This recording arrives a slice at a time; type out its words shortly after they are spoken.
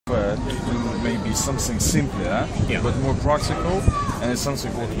prefer to do maybe something simpler, but more practical, and it's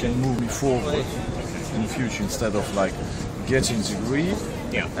something that can move me forward in the future instead of like getting a degree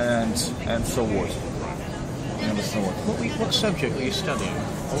and so what. You understand what? What subject were you studying?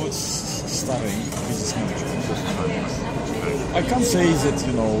 I was studying business management. I can't say that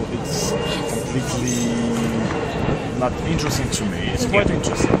it's completely not interesting to me. It's quite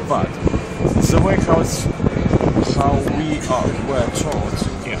interesting, but the way how we were taught,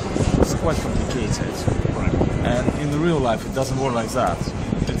 it's quite complicated. Right. And in real life, it doesn't work like that.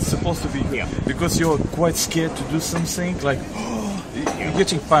 It's supposed to be because you're quite scared to do something. Like you're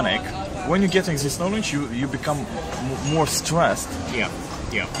getting panic. When you're getting this knowledge, you become more stressed.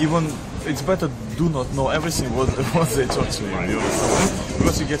 Even it's better do not know everything what they taught you. Right.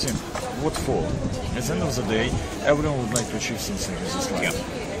 Because you're getting what for. At the end of the day, everyone would like to achieve something in this life.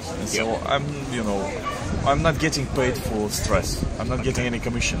 And so I'm not getting paid for stress. I'm not getting any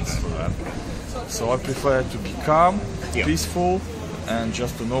commissions for that. So I prefer to be calm, peaceful, and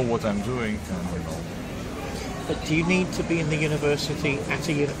just to know what I'm doing. And, But do you need to be in the university at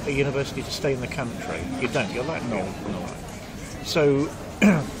a university to stay in the country? You don't. You're like no. So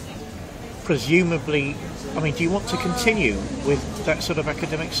presumably, I mean, do you want to continue with that sort of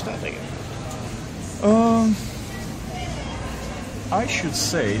academic study? I should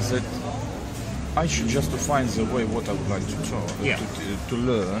say that I should just find the way what I would like to to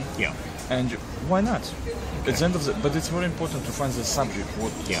learn. And why not? At the end of but it's very important to find the subject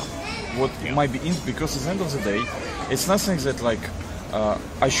what might be in, because at the end of the day, it's nothing that like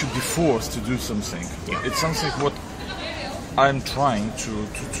I should be forced to do something. It's something what I'm trying to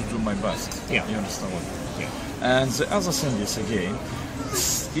do my best. You understand what? And the other thing is, again,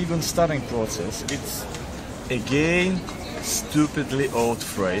 even studying process, it's again stupidly old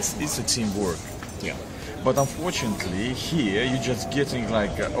phrase, it's a teamwork. But unfortunately here you're just getting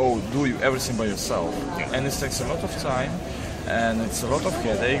like do everything by yourself, and it takes a lot of time and it's a lot of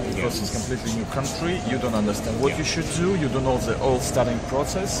headache because it's completely new country, you don't understand what you should do, you don't know the whole studying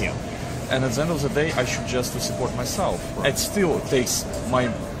process. And at the end of the day, I should just to support myself. It still takes my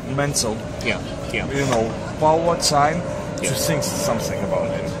mental, power, time to think something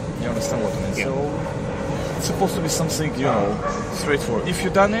about it. You understand what I mean? So it's supposed to be something, straightforward. If you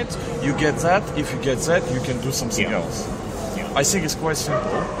done it, you get that. If you get that, you can do something else. I think it's quite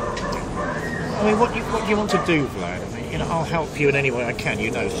simple. I mean, what do you want to do, Vlad? I mean, I'll help you in any way I can.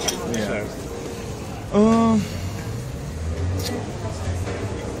 You know that. So.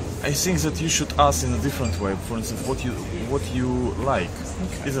 I think that you should ask in a different way. For instance, what you like,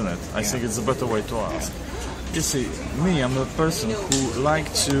 isn't it? I think it's a better way to ask. You see, me, I'm a person who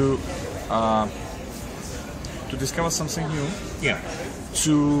like to discover something new.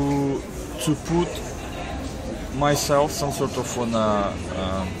 To put myself some sort of on a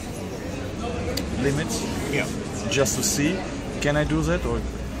limit. Just to see, can I do that or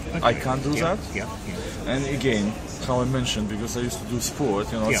I can't do that. And again, how I mentioned, because I used to do sport,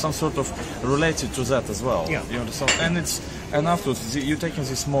 some sort of related to that as well. You understand? And afterwards, you're taking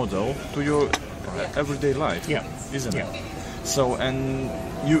this model to your everyday life, isn't it? So, and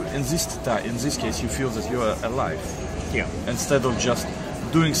you in this case, you feel that you are alive, instead of just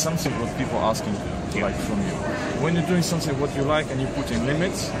doing something what people are asking like from you. When you're doing something what you like and you put in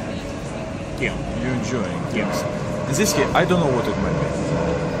limits, you're enjoying. In this case, I don't know what it might be.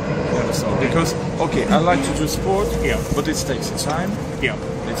 Because I like to do sport, but it takes time.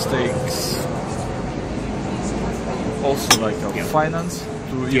 It takes also like finance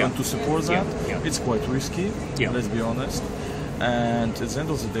to even to support that. It's quite risky. Let's be honest. And at the end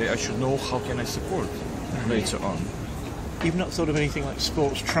of the day, I should know how can I support later on. You've not thought of anything like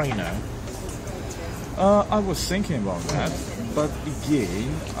sports trainer? I was thinking about that, but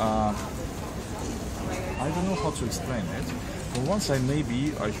again, I don't know how to explain it. For once, I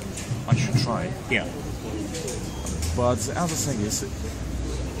should try. But the other thing is,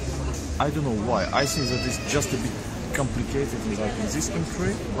 I don't know why. I think that it's just a bit complicated, like in this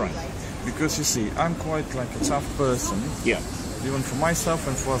country. Right. Because you see, I'm quite like a tough person. Even for myself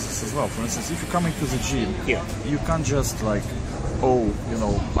and for others as well. For instance, if you're coming to the gym, you can't just like,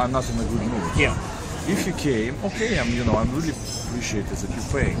 I'm not in a good mood. If you came, I'm really appreciated that you're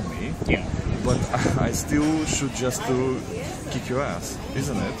paying me. But I still should just kick your ass,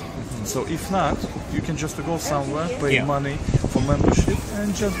 isn't it? So if not, you can just go somewhere, pay money for membership,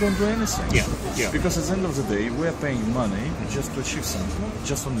 and just don't do anything. Because at the end of the day, we're paying money just to achieve something, not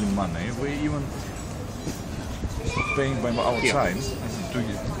just only money. We're even paying by our time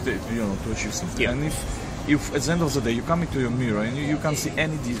to achieve something. And if at the end of the day you come into your mirror and you can't see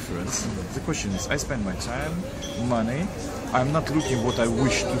any difference, the question is, I spend my time, money, I'm not looking what I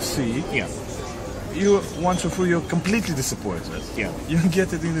wish to see. Yeah. You want to feel you're completely disappointed. Yeah. You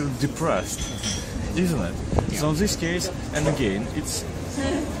get it even depressed, isn't it? Yeah. So in this case, and again, it's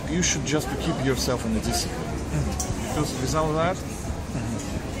you should just keep yourself in the discipline. Because without that,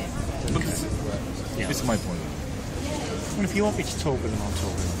 but it's my point. Well, if you want me to talk with them, I'll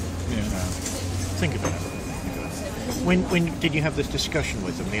talk with them. Yeah. Think about it. When did you have this discussion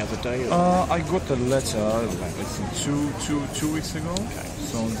with them? The other day? I got a letter, I think 2 weeks ago. Okay.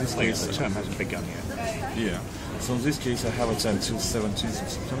 So in this case, the term hasn't begun yet. yeah. So in this case, I have it until 17th of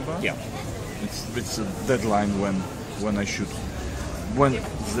September. Yeah. It's a deadline when I should, when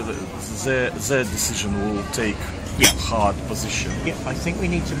the decision will take hard position. Yeah, I think we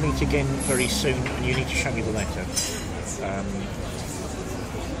need to meet again very soon, and you need to show me the letter.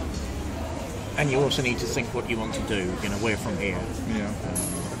 And you also need to think what you want to do, where from here. Yeah.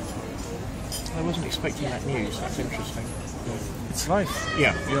 I wasn't expecting that news. That's interesting. It's life.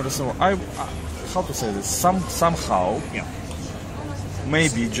 Yeah. You understand? I how to say this? Somehow. Yeah.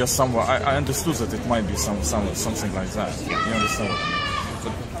 Maybe just somewhere. I understood that it might be something like that. Yeah. You understand what I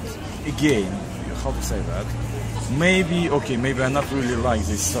mean? But again, how to say that? Maybe I not really like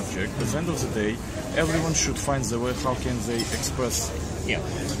this subject. But at the end of the day, everyone should find the way how can they express. Yeah.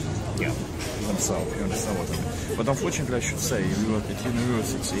 Yeah. Themselves, you understand what I mean? But unfortunately, I should say, you at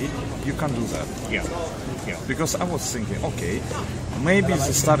university, you can't do that. Yeah. Yeah. Because I was thinking, okay, maybe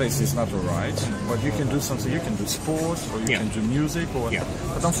the studies is not alright, but you can do something. You can do sport, or you can do music, or. Yeah.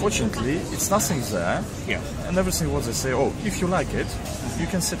 But unfortunately, it's nothing there. Yeah. And everything what they say, oh, if you like it, you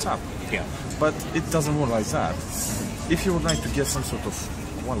can set up. Yeah. But it doesn't work like that. If you would like to get some sort of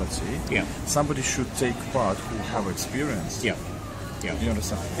quality, somebody should take part who have experience. Yeah. Yeah. You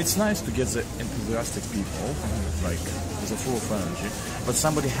understand? It's nice to get the enthusiastic people, like they're full of energy, but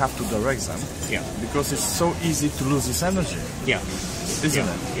somebody have to direct them. Yeah. Because it's so easy to lose this energy. Yeah. Isn't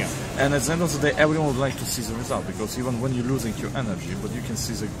it? Yeah. And at the end of the day, everyone would like to see the result, because even when you're losing your energy, but you can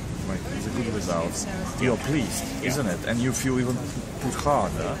see the good results, you're pleased, isn't it? And you feel even put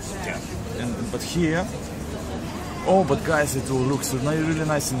harder. Yeah. But here, but guys, it will look so really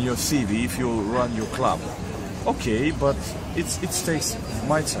nice in your CV if you run your club. Okay, but it takes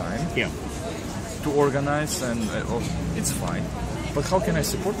my time to organize, and it's fine. But how can I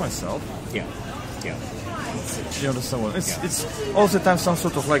support myself? Yeah, yeah. You understand what? It's all the time some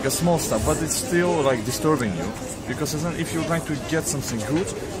sort of like a small stuff, but it's still like disturbing you, because if you're trying to get something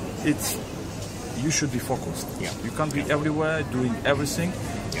good, you should be focused. Yeah. You can't be everywhere doing everything,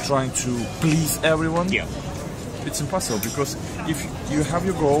 trying to please everyone. Yeah. It's impossible, because if you have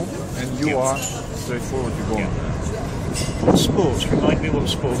your goal and you are straightforward, you go on there. What sports? Remind me what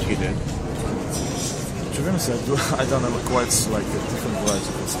sports you did. To be honest, I done quite like a different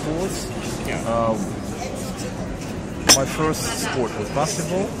variety of sports. Yeah. My first sport was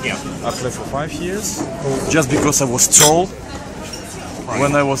basketball. Yeah. I played for 5 years, just because I was tall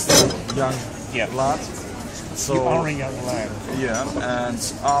when I was a young lad. So you are a young lad. Yeah, and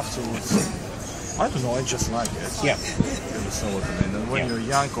afterwards, I don't know, I just like it. Yeah. You understand what I mean? And when you're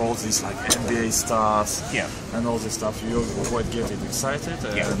young, all these like NBA stars and all this stuff, you quite get excited,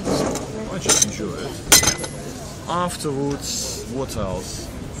 and I just enjoy it. Afterwards, what else?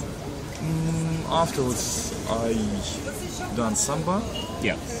 Afterwards, I done samba.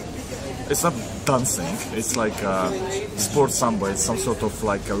 Yeah. It's not dancing, it's like sport samba. It's some sort of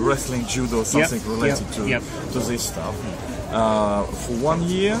like a wrestling, judo, something related to this stuff. For 1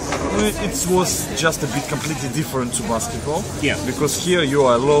 year, it was just a bit completely different to basketball. Yeah. Because here you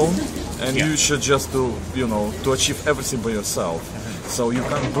are alone, and you should just do, to achieve everything by yourself. So you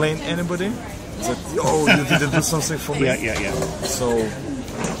can't blame anybody that, you didn't do something for me. So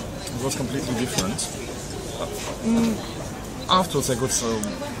it was completely different. Afterwards, I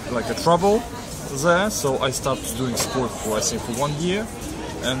got like a trouble there, so I started doing sport for 1 year.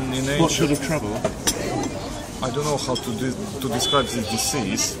 And in age, what sort of trouble? I don't know how to describe this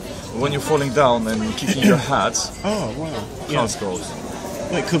disease. When you're falling down and kicking your head. Oh, wow. How it's called?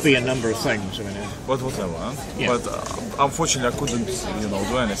 Well, it could be a number of things. I mean, but whatever. But unfortunately, I couldn't,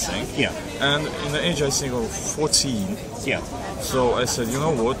 do anything. Yeah. And in the age, I think, of 14. Yeah. So I said, you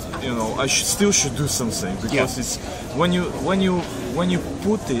know what? I still should do something, because it's when you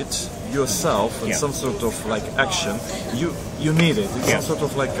put it yourself in some sort of like action, you need it. It's some sort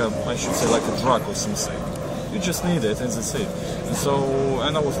of like I should say like a drug or something. You just need it, and that's it. And so,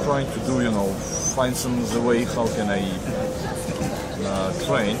 and I was trying to do, find the way how can I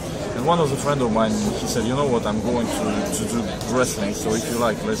train. And one of the friend of mine, he said, you know what, I'm going to do wrestling, so if you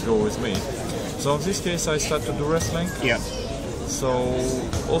like, let's go with me. So in this case, I started to do wrestling. Yeah. So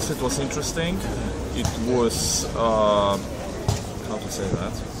also it was interesting. It was to say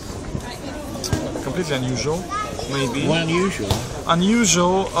that. Completely unusual, maybe. Why unusual?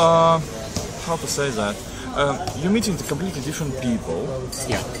 Unusual, how to say that? You're meeting completely different people.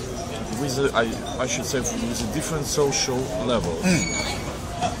 Yeah. With I should say with a different social level.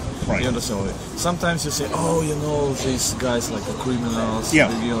 Right. You understand? Sometimes you say, oh, you know, these guys like criminals. Yeah.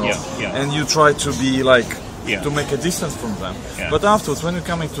 You know, Yeah. and you try to be like Yeah. to make a distance from them. Yeah. But afterwards, when you're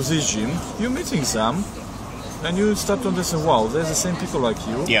coming to this gym, you're meeting them, and you start to understand, wow, there's the same people like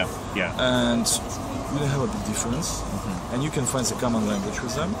you. Yeah. Yeah. And you don't have a big difference, and you can find a common language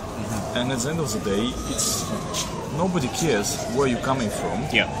with them. And at the end of the day, it's nobody cares where you're coming from.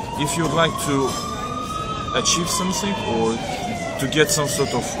 Yeah. If you'd like to achieve something or to get some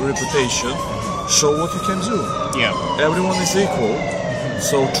sort of reputation, show what you can do. Yeah. Everyone is equal,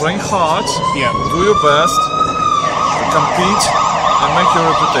 so train hard, Yeah. do your best, compete, and make your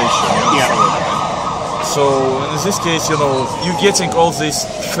reputation. You Yeah. understand? So in this case, you know, you're getting all these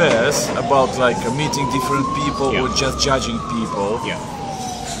fears about like meeting different people Yeah. or just judging people. Yeah.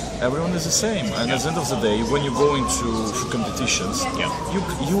 Everyone is the same, and at the end of the day, when you go into competitions, Yeah.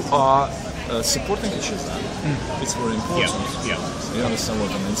 you are supporting each other. It's very important. Yeah. You understand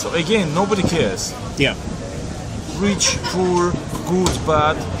what I mean? So again, nobody cares. Yeah. Rich, poor, good,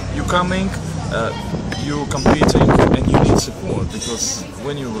 bad. You coming, you competing, and you need support because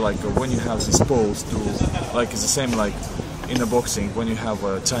when you when you have this pose to like it's the same like in a boxing when you have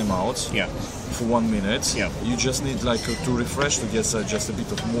a timeout. Yeah. For 1 minute, Yeah. you just need like to refresh to get just a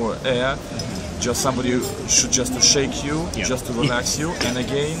bit of more air. Just somebody should just to shake you, Yeah. just to relax you, and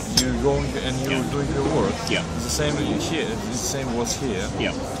again you're going and you're doing your work. Yeah. It's the same here. The same was here.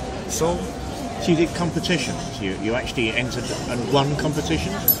 Yeah. So So you did competitions. You actually entered and won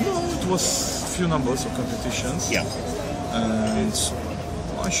competitions. it was few numbers of competitions. Yeah. And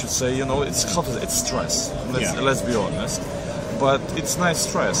I should say, you know, it's stress. Yeah. Let's be honest. But it's nice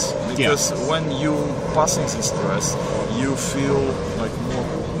stress because when you passing this stress, you feel like more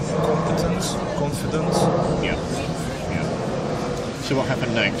competent, confident. Yeah. Yeah. So what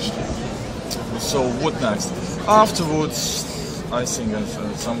happened next? So what next? Afterwards, I think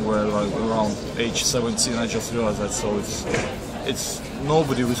somewhere like around age 17, I just realized that. So it's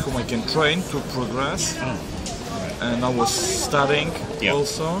nobody with whom I can train to progress. And I was studying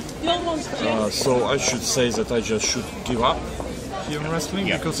also. So I should say that I just should give up here in wrestling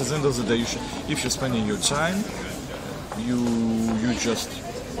because at the end of the day, if you're spending your time, you just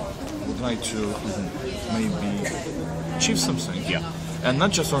would like to maybe achieve something. Yeah. And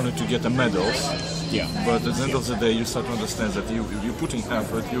not just only to get the medals, but at the end of the day, you start to understand that you're putting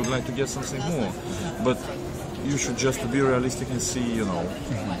effort, you would like to get something more. But you should just be realistic and see, you know,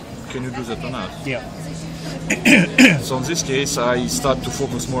 can you do that or not? Yeah. So in this case, I start to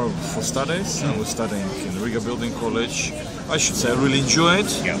focus more for studies. I was studying in Riga Building College. I should say I really enjoy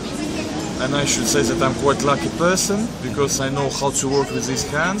it. Yeah. And I should say that I'm quite lucky person because I know how to work with these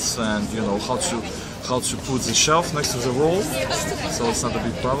hands and you know how to put the shelf next to the wall. So it's not a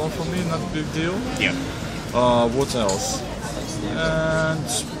big problem for me, not a big deal. Yeah. What else? And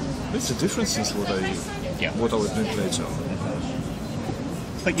it's a different since what I was doing later.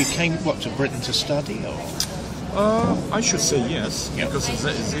 But you came, what, to Britain to study, or? I should say yes, because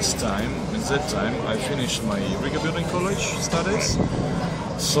at that time, I finished my Riga Building College studies.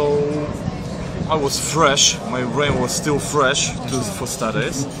 So I was fresh, my brain was still fresh for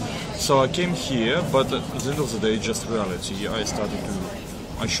studies. So I came here, but at the end of the day, just reality.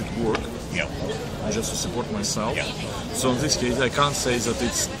 I should work. Yeah. Just to support myself. Yeah. So in this case, I can't say that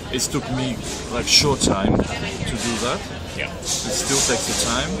it took me like short time to do that. Yeah. It still takes the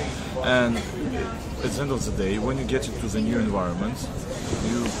time, and at the end of the day, when you get into the new environment,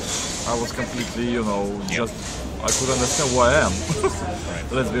 I was completely, you know, just I could understand who I am.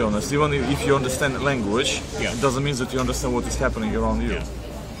 Right. Let's be honest. Even if you understand the language, it doesn't mean that you understand what is happening around you. Yeah.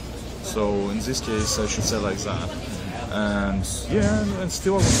 So in this case, I should say like that. And and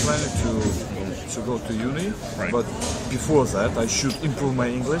still I was planning to go to uni, but before that I should improve my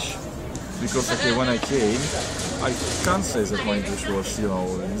English because when I came, I can't say that my English was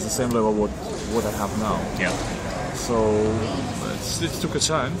the same level what I have now. Yeah. So it took a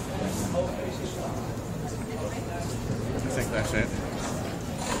time. I think that's it.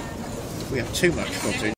 We have too much footage.